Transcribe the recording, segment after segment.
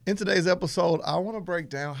In today's episode, I want to break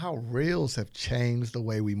down how Reels have changed the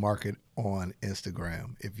way we market on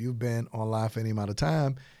Instagram. If you've been online for any amount of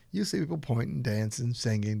time, you see people pointing, dancing,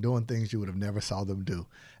 singing, doing things you would have never saw them do.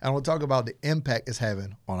 And we'll talk about the impact it's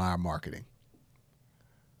having on our marketing.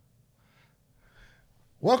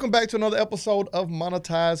 Welcome back to another episode of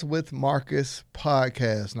Monetize with Marcus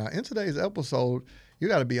podcast. Now, in today's episode, you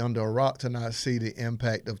got to be under a rock to not see the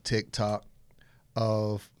impact of TikTok,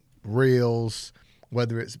 of Reels,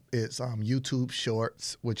 whether it's YouTube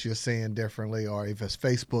Shorts, which you're seeing differently, or if it's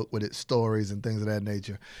Facebook with its stories and things of that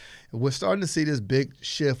nature. We're starting to see this big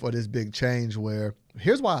shift or this big change where,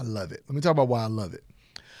 here's why I love it. Let me talk about why I love it.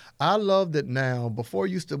 I love that now, before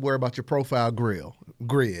you used to worry about your profile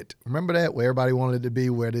grid. Remember that? Where everybody wanted it to be,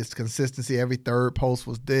 where this consistency, every third post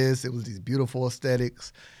was this, it was these beautiful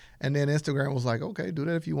aesthetics. And then Instagram was like, okay, do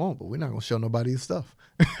that if you want, but we're not going to show nobody's stuff.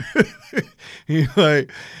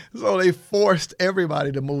 So they forced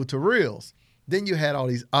everybody to move to Reels. Then you had all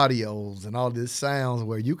these audios and all these sounds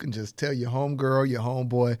where you can just tell your homegirl, your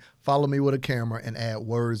homeboy, follow me with a camera and add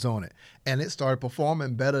words on it. And it started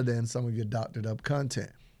performing better than some of your doctored up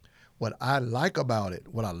content. What I like about it,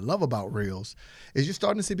 what I love about Reels, is you're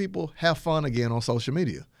starting to see people have fun again on social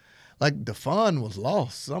media. Like the fun was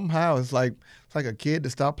lost. Somehow it's like a kid that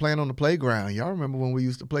stopped playing on the playground. Y'all remember when we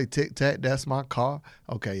used to play tic-tac, that's my car?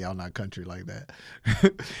 Okay, y'all not country like that.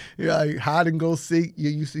 Like hide and go seek, you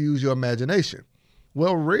used to use your imagination.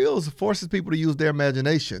 Well, Reels forces people to use their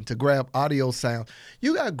imagination to grab audio sound.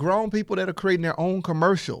 You got grown people that are creating their own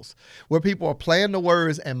commercials where people are playing the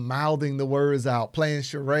words and mouthing the words out, playing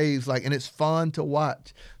charades, and it's fun to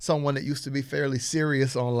watch someone that used to be fairly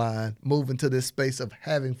serious online move into this space of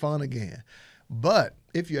having fun again. But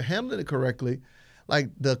if you're handling it correctly, like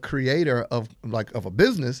the creator of a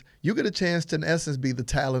business, you get a chance to in essence be the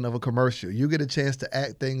talent of a commercial. You get a chance to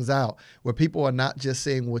act things out where people are not just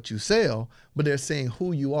seeing what you sell, but they're seeing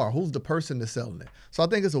who you are, who's the person that's selling it. So I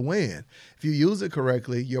think it's a win. If you use it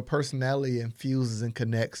correctly, your personality infuses and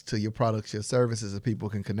connects to your products, your services, and people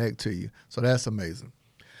can connect to you. So that's amazing.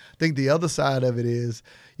 I think the other side of it is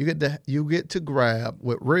you get to grab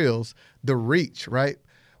with Reels the reach, right?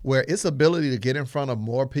 Where its ability to get in front of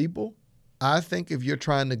more people. I think if you're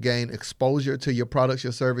trying to gain exposure to your products,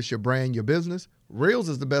 your service, your brand, your business, Reels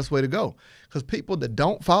is the best way to go. Because people that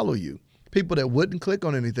don't follow you, people that wouldn't click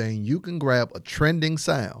on anything, you can grab a trending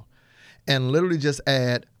sound and literally just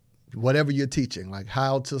add whatever you're teaching, like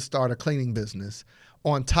how to start a cleaning business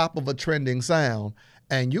on top of a trending sound.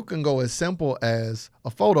 And you can go as simple as a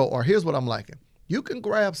photo, or here's what I'm liking. You can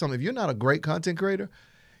grab some, if you're not a great content creator,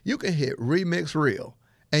 you can hit Remix Reel.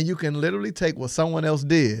 And you can literally take what someone else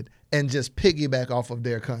did and just piggyback off of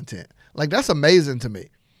their content. Like, that's amazing to me.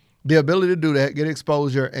 The ability to do that, get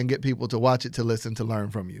exposure, and get people to watch it, to listen, to learn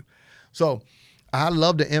from you. So I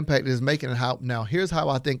love the impact it's making. And how now here's how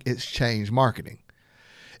I think it's changed marketing.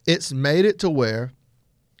 It's made it to where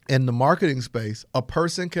in the marketing space, a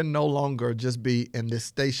person can no longer just be in this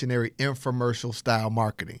stationary infomercial style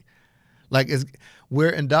marketing.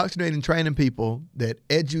 We're indoctrinating, training people that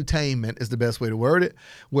edutainment is the best way to word it,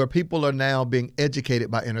 where people are now being educated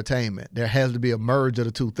by entertainment. There has to be a merge of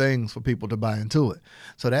the two things for people to buy into it.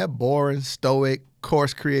 So that boring, stoic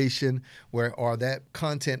course creation or that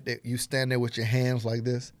content that you stand there with your hands like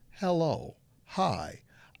this, hello, hi,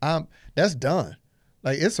 that's done.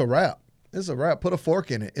 Like, it's a wrap. It's a wrap. Put a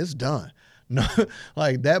fork in it. It's done. No,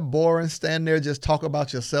 like that boring, stand there, just talk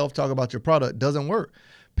about yourself, talk about your product doesn't work.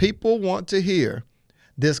 People want to hear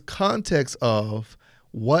this context of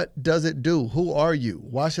what does it do? Who are you?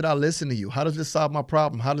 Why should I listen to you? How does this solve my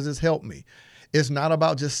problem? How does this help me? It's not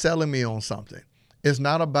about just selling me on something. It's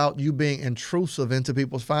not about you being intrusive into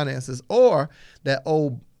people's finances or that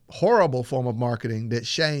old horrible form of marketing that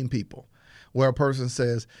shame people, where a person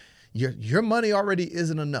says, your money already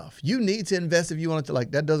isn't enough. You need to invest if you want it to.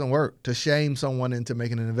 Like, that doesn't work, to shame someone into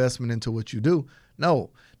making an investment into what you do.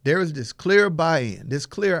 No, there is this clear buy-in,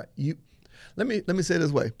 let me say it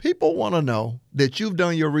this way. People want to know that you've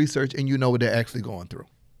done your research and you know what they're actually going through.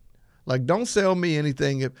 Like, don't sell me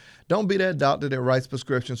anything. Don't be that doctor that writes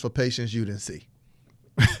prescriptions for patients you didn't see.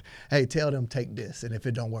 Hey, tell them take this, and if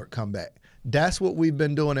it don't work, come back. That's what we've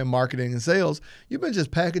been doing in marketing and sales. You've been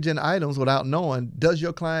just packaging items without knowing, does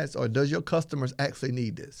your clients or does your customers actually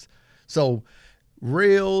need this? So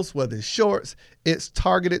Reels, whether it's shorts, it's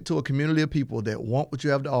targeted to a community of people that want what you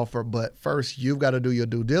have to offer. But first, you've got to do your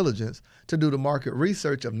due diligence to do the market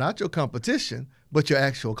research of not your competition, but your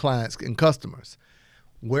actual clients and customers.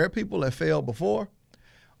 Where people have failed before,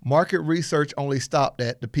 market research only stopped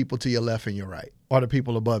at the people to your left and your right, or the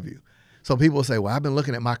people above you. So people say, well, I've been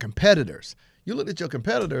looking at my competitors. You looked at your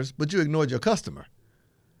competitors, but you ignored your customer.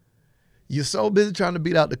 You're so busy trying to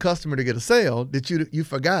beat out the customer to get a sale that you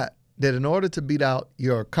forgot that in order to beat out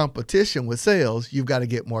your competition with sales, you've got to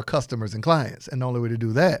get more customers and clients. And the only way to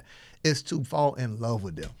do that is to fall in love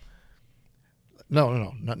with them.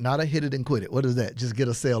 No, not a hit it and quit it. What is that? Just get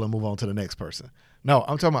a sale and move on to the next person. No,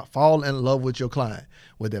 I'm talking about fall in love with your client,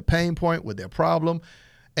 with their pain point, with their problem,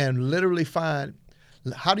 and literally find,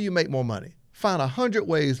 how do you make more money? Find 100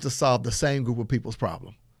 ways to solve the same group of people's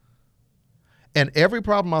problem. And every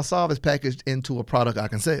problem I solve is packaged into a product I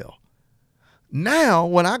can sell. Now,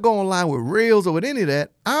 when I go online with Reels or with any of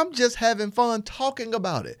that, I'm just having fun talking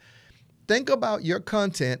about it. Think about your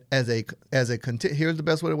content as a here's the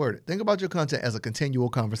best way to word it. Think about your content as a continual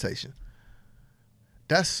conversation.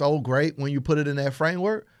 That's so great when you put it in that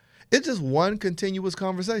framework. It's just one continuous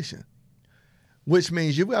conversation, which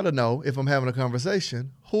means you've got to know, if I'm having a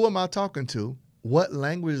conversation, who am I talking to? What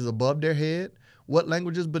language is above their head? What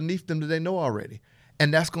language is beneath them do they know already?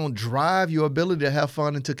 And that's going to drive your ability to have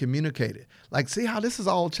fun and to communicate it. Like, see how this has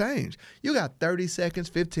all changed. You got 30 seconds,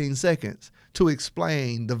 15 seconds to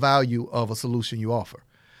explain the value of a solution you offer.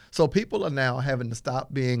 So people are now having to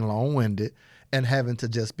stop being long-winded and having to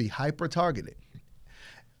just be hyper-targeted.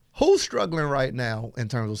 Who's struggling right now in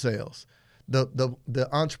terms of sales? The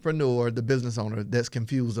entrepreneur, the business owner that's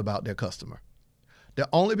confused about their customer. The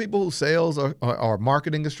only people whose sales or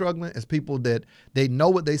marketing is struggling is people that they know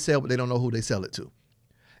what they sell, but they don't know who they sell it to.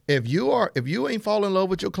 If you ain't fall in love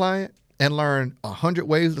with your client and learn 100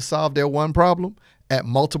 ways to solve their one problem at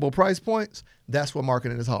multiple price points, that's where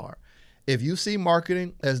marketing is hard. If you see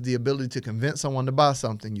marketing as the ability to convince someone to buy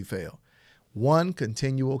something, you fail. One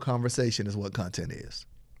continual conversation is what content is.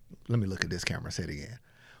 Let me look at this camera, say it again.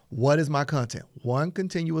 What is my content? One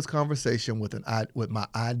continuous conversation with my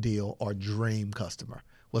ideal or dream customer.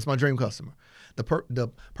 What's my dream customer? The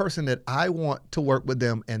person that I want to work with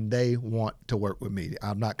them and they want to work with me.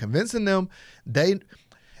 I'm not convincing them.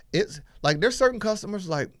 It's like there's certain customers,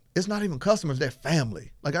 like it's not even customers, they're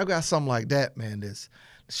family. Like I've got something like that, man.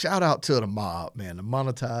 Shout out to the mob, man. The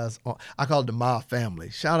monetize, I call it the mob family.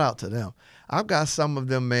 Shout out to them. I've got some of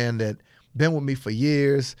them, man, that been with me for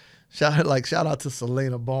years. Shout out to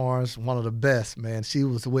Selena Barnes, one of the best, man. She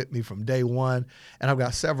was with me from day one. And I've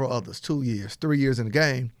got several others, 2 years, 3 years in the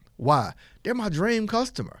game. Why? They're my dream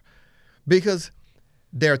customer because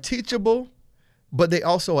they're teachable, but they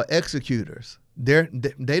also are executors.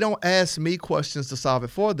 They don't ask me questions to solve it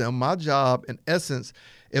for them. My job, in essence,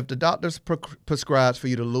 if the doctor prescribes for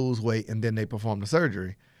you to lose weight and then they perform the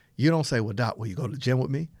surgery, you don't say, well, doc, will you go to the gym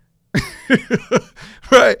with me?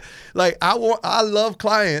 Right? Like I love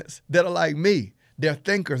clients that are like me. They're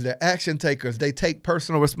thinkers, they're action takers, they take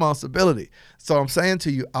personal responsibility. So I'm saying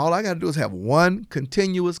to you, all I got to do is have one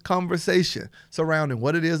continuous conversation surrounding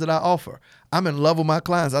what it is that I offer. I'm in love with my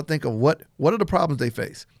clients. I think of what are the problems they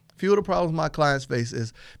face. Few of the problems my clients face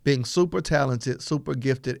is being super talented, super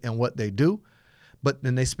gifted in what they do, but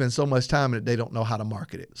then they spend so much time in it, they don't know how to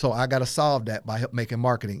market it. So I got to solve that by making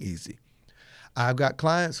marketing easy. I've got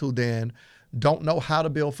clients who then don't know how to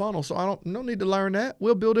build funnels, so I don't need to learn that.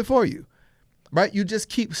 We'll build it for you, right? You just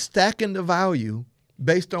keep stacking the value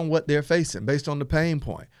based on what they're facing, based on the pain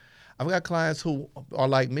point. I've got clients who are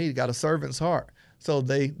like me, got a servant's heart. So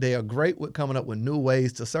they are great with coming up with new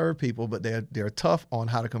ways to serve people, but they're tough on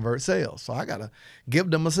how to convert sales. So I got to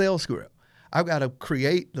give them a sales script. I've got to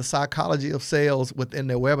create the psychology of sales within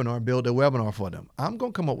their webinar and build their webinar for them. I'm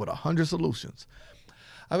going to come up with 100 solutions.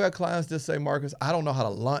 I've got clients that say, Marcus, I don't know how to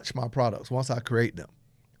launch my products once I create them.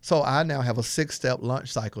 So I now have a 6-step launch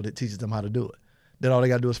cycle that teaches them how to do it. Then all they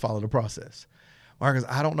got to do is follow the process. Marcus,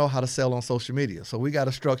 I don't know how to sell on social media. So we got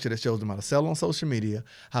a structure that shows them how to sell on social media,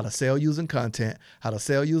 how to sell using content, how to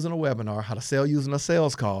sell using a webinar, how to sell using a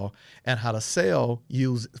sales call, and how to sell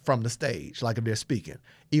from the stage, like if they're speaking,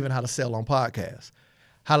 even how to sell on podcasts.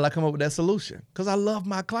 How did I come up with that solution? Because I love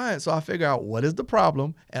my clients. So I figure out what is the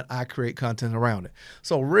problem and I create content around it.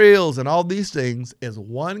 So Reels and all these things is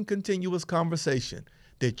one continuous conversation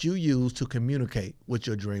that you use to communicate with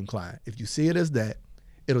your dream client. If you see it as that,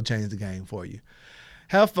 it'll change the game for you.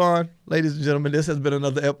 Have fun, ladies and gentlemen. This has been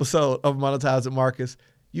another episode of Monetize with Marcus.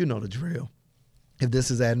 You know the drill. If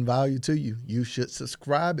this is adding value to you, you should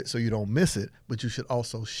subscribe it so you don't miss it, but you should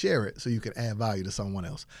also share it so you can add value to someone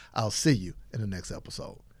else. I'll see you in the next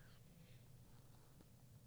episode.